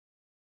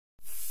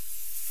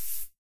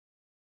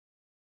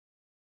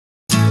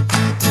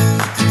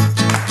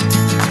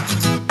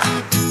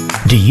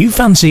Do you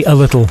fancy a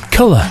little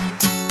colour?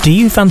 Do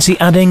you fancy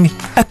adding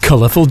a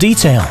colourful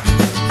detail?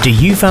 Do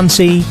you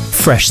fancy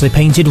freshly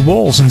painted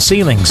walls and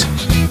ceilings?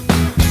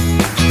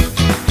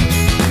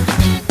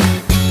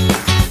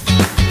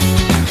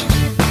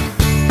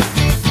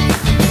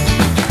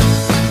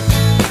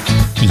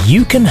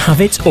 You can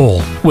have it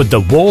all with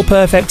the Wall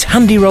Perfect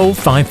HandiRoll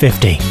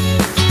 550.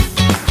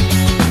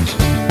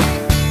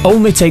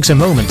 Only takes a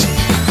moment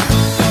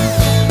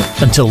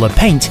until the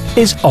paint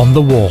is on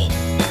the wall.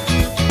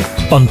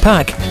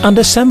 Unpack and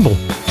assemble.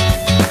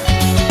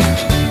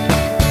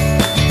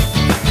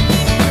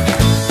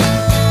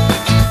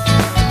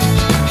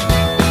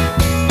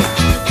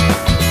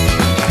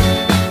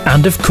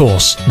 And of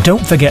course,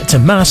 don't forget to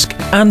mask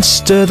and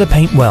stir the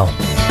paint well.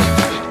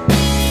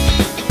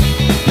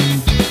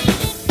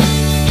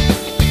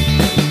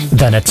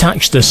 Then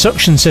attach the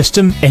suction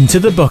system into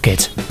the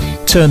bucket.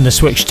 Turn the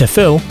switch to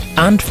fill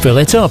and fill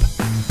it up.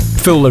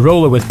 Fill the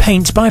roller with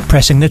paint by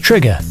pressing the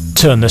trigger.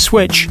 Turn the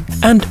switch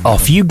and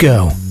off you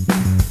go.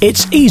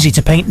 It's easy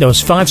to paint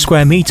those 5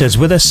 square meters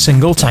with a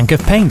single tank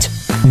of paint.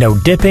 No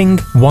dipping,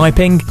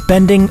 wiping,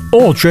 bending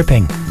or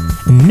dripping.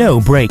 No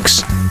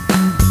breaks.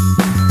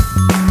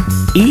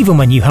 Even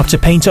when you have to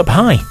paint up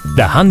high,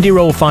 the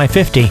HandiRoll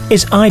 550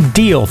 is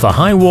ideal for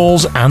high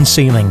walls and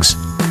ceilings.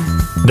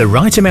 The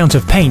right amount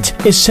of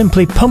paint is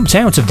simply pumped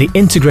out of the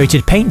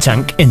integrated paint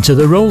tank into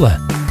the roller.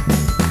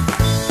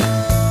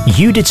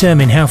 You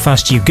determine how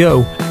fast you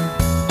go,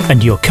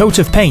 and your coat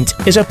of paint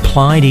is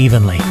applied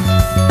evenly.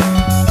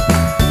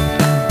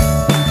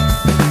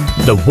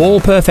 The Wall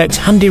Perfect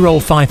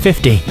HandiRoll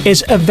 550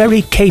 is a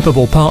very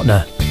capable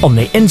partner on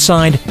the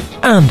inside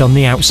and on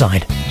the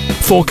outside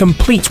for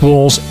complete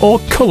walls or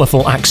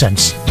colourful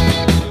accents.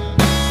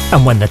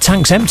 And when the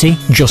tank's empty,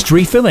 just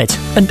refill it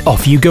and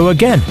off you go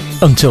again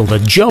until the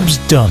job's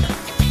done.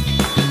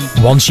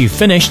 Once you've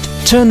finished,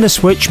 turn the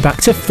switch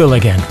back to fill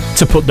again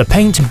to put the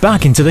paint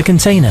back into the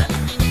container.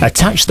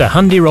 Attach the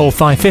HandiRoll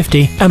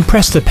 550 and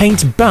press the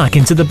paint back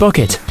into the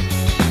bucket.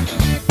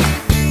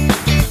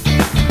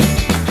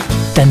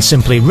 Then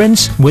simply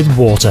rinse with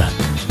water.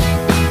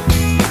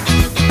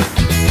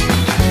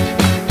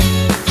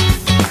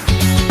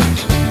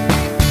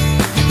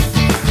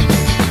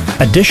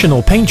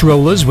 Additional paint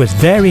rollers with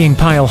varying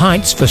pile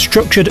heights for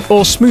structured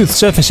or smooth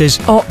surfaces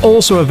are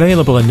also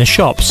available in the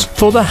shops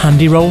for the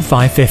HandiRoll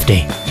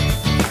 550.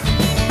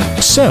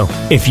 So,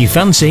 if you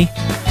fancy,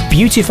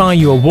 beautify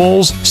your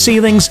walls,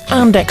 ceilings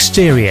and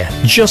exterior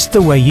just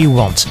the way you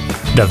want.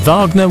 The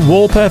Wagner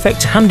Wall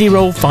Perfect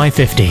HandiRoll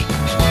 550.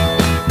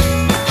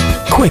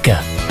 Quicker,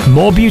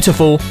 more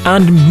beautiful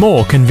and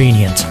more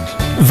convenient.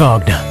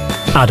 Wagner.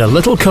 Add a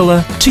little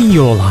colour to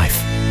your life.